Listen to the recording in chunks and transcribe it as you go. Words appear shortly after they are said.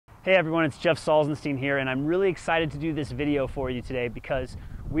Hey everyone, it's Jeff Salzenstein here, and I'm really excited to do this video for you today because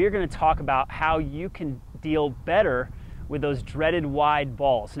we're going to talk about how you can deal better with those dreaded wide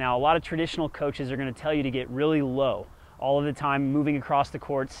balls. Now, a lot of traditional coaches are going to tell you to get really low all of the time, moving across the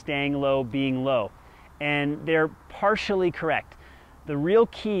court, staying low, being low. And they're partially correct. The real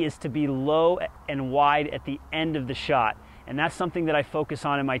key is to be low and wide at the end of the shot, and that's something that I focus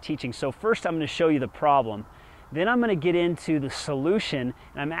on in my teaching. So first I'm going to show you the problem. Then I'm going to get into the solution,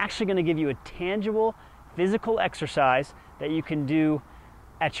 and I'm actually going to give you a tangible physical exercise that you can do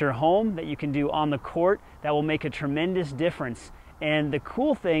at your home, that you can do on the court, that will make a tremendous difference. And the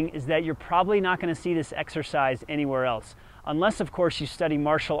cool thing is that you're probably not going to see this exercise anywhere else, unless of course you study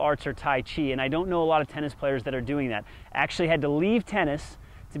martial arts or Tai Chi, and I don't know a lot of tennis players that are doing that. I actually had to leave tennis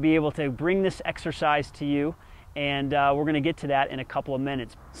to be able to bring this exercise to you, and we're going to get to that in a couple of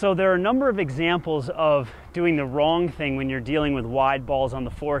minutes. So there are a number of examples of doing the wrong thing when you're dealing with wide balls on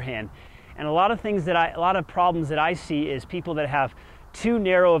the forehand. And a lot of problems that I see is people that have too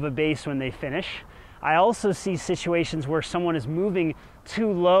narrow of a base when they finish. I also see situations where someone is moving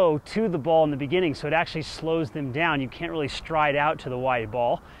too low to the ball in the beginning, so it actually slows them down. You can't really stride out to the wide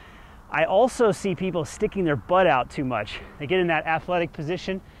ball. I also see people sticking their butt out too much. They get in that athletic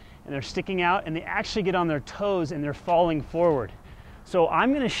position and they're sticking out, and they actually get on their toes and they're falling forward. So I'm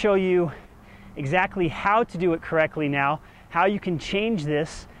going to show you exactly how to do it correctly now, how you can change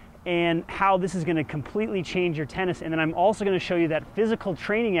this, and how this is going to completely change your tennis. And then I'm also going to show you that physical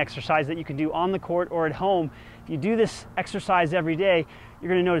training exercise that you can do on the court or at home. If you do this exercise every day, you're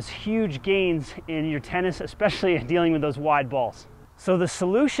going to notice huge gains in your tennis, especially dealing with those wide balls. So the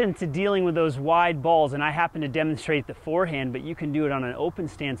solution to dealing with those wide balls, and I happen to demonstrate the forehand, but you can do it on an open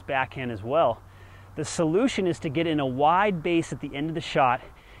stance backhand as well. The solution is to get in a wide base at the end of the shot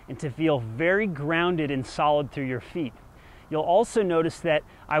and to feel very grounded and solid through your feet. You'll also notice that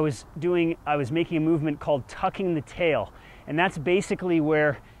I was making a movement called tucking the tail, and that's basically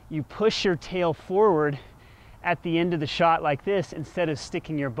where you push your tail forward at the end of the shot like this instead of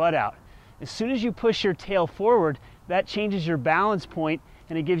sticking your butt out. As soon as you push your tail forward, that changes your balance point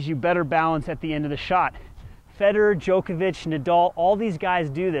and it gives you better balance at the end of the shot. Federer, Djokovic, Nadal, all these guys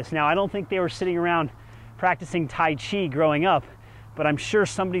do this. Now, I don't think they were sitting around practicing Tai Chi growing up, but I'm sure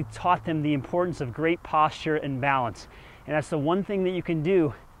somebody taught them the importance of great posture and balance. And that's the one thing that you can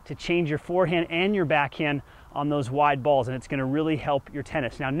do to change your forehand and your backhand on those wide balls, and it's going to really help your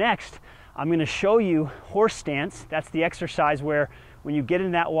tennis. Now next, I'm going to show you horse stance. That's the exercise where when you get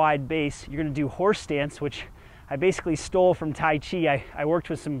in that wide base, you're going to do horse stance, which I basically stole from Tai Chi. I worked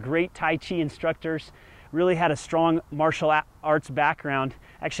with some great Tai Chi instructors, really had a strong martial arts background.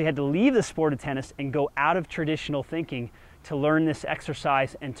 Actually had to leave the sport of tennis and go out of traditional thinking to learn this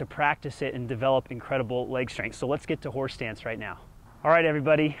exercise and to practice it and develop incredible leg strength. So let's get to horse stance right now. All right,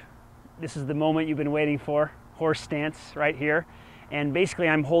 everybody, this is the moment you've been waiting for, horse stance right here. And basically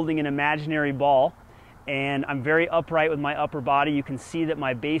I'm holding an imaginary ball, and I'm very upright with my upper body. You can see that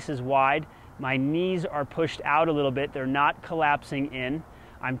my base is wide. My knees are pushed out a little bit. They're not collapsing in.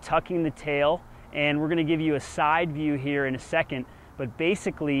 I'm tucking the tail, and we're going to give you a side view here in a second, but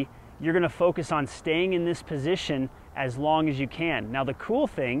basically you're going to focus on staying in this position as long as you can. Now the cool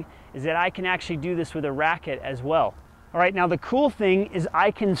thing is that I can actually do this with a racket as well. All right, now the cool thing is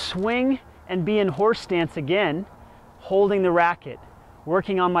I can swing and be in horse stance again, holding the racket,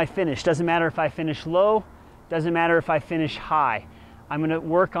 working on my finish. Doesn't matter if I finish low, doesn't matter if I finish high. I'm going to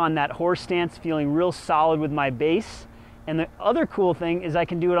work on that horse stance, feeling real solid with my base. And the other cool thing is I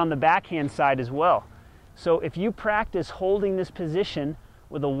can do it on the backhand side as well. So if you practice holding this position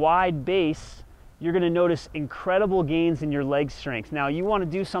with a wide base, you're going to notice incredible gains in your leg strength. Now, you want to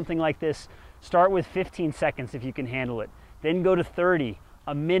do something like this, start with 15 seconds if you can handle it. Then go to 30,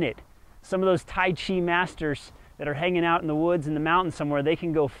 a minute. Some of those Tai Chi masters that are hanging out in the woods in the mountains somewhere, they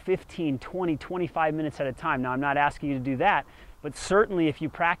can go 15, 20, 25 minutes at a time. Now, I'm not asking you to do that, but certainly if you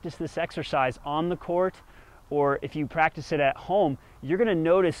practice this exercise on the court or if you practice it at home, you're going to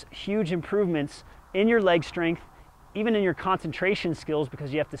notice huge improvements in your leg strength, even in your concentration skills,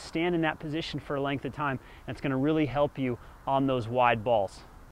 because you have to stand in that position for a length of time, and it's going to really help you on those wide balls.